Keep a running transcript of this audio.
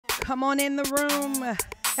Come on in the room.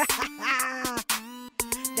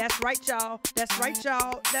 That's right, y'all. That's right,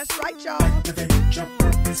 y'all. That's right, y'all. Activate your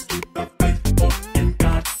purpose, keep the faith in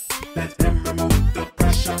God. Let Him remove the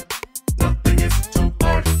pressure. Nothing is too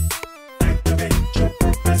hard. Activate your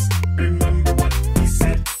purpose. Remember what He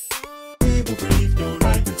said. He will breathe your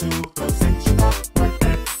life into those things you thought were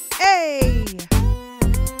dead. Hey,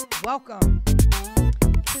 welcome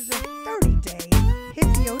to the 30-day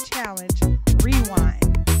HIFIO challenge. Rewind.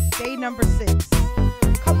 Day number 6.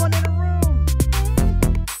 Come on in the room.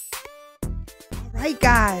 All right,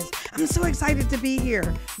 guys. I'm so excited to be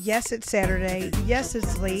here. Yes, it's Saturday. Yes,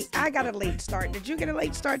 it's late. I got a late start. Did you get a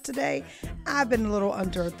late start today? I've been a little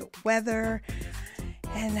under the weather,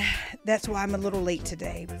 and that's why I'm a little late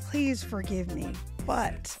today. Please forgive me,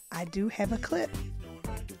 but I do have a clip.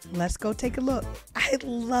 Let's go take a look. I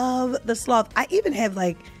love the sloth. I even have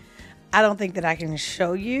I don't think that I can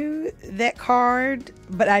show you that card,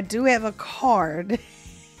 but I do have a card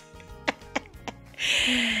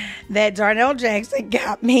that Darnell Jackson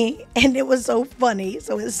got me, and it was so funny.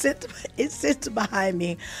 So it sits behind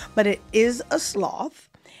me, but it is a sloth.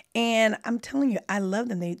 And I'm telling you, I love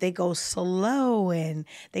them. They go slow and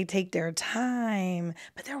they take their time,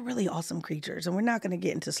 but they're really awesome creatures. And we're not going to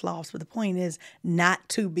get into sloths, but the point is not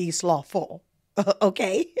to be slothful.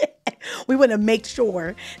 Okay? We want to make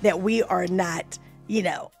sure that we are not, in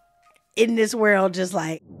this world just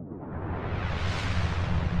like.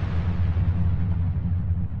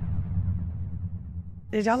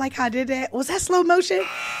 Did y'all like how I did that? Was that slow motion?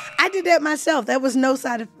 I did that myself. That was no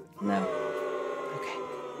side effect. No.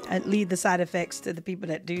 I leave the side effects to the people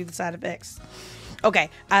that do the side effects. Okay,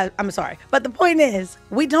 I'm sorry. But the point is,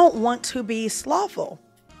 we don't want to be slothful,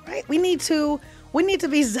 right? We need to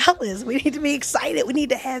be zealous. We need to be excited. We need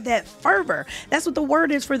to have that fervor. That's what the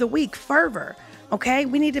word is for the week, fervor. Okay,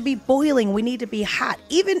 we need to be boiling. We need to be hot,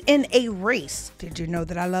 even in a race. Did you know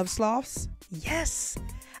that I love sloths? Yes,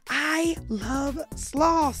 I love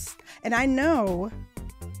sloths. And I know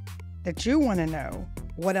that you want to know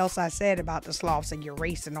what else I said about the sloths and your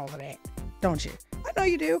race and all of that, don't you? I know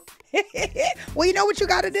you do. Well, you know what you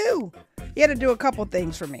got to do? You got to do a couple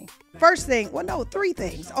things for me. First thing, 3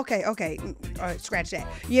 things. Okay. All right, scratch that.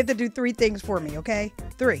 You have to do 3 things for me, okay?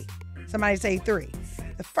 3. Somebody say 3.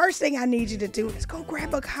 The first thing I need you to do is go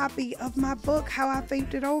grab a copy of my book, How I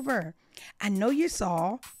Faked It Over. I know you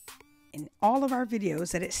saw in all of our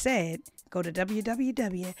videos that it said, go to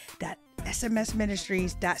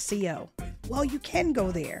www.smsministries.co. Well, you can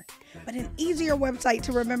go there, but an easier website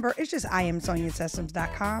to remember is just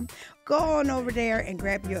IamSoniaSessions.com. Go on over there and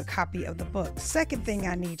grab you a copy of the book. Second thing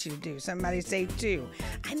I need you to do, somebody say 2.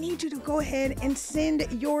 I need you to go ahead and send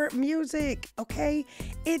your music, okay?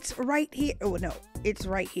 It's right here. Oh, no, it's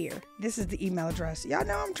right here. This is the email address. Y'all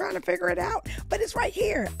know I'm trying to figure it out, but it's right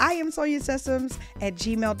here.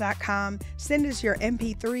 IamSoniaSessions@gmail.com. Send us your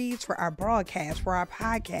MP3s for our broadcast, for our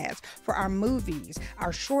podcast, for our movies,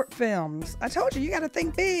 our short films. I told you, you got to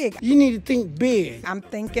think big. You need to think big. I'm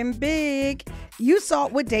thinking big. You saw,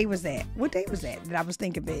 what day was that? What day was that I was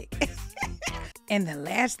thinking big? And the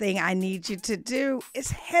last thing I need you to do is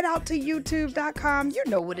head out to youtube.com. You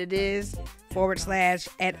know what it is.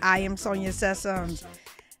 /@IamSoniaSessions.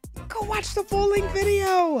 Go watch the full length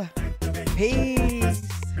video. Peace.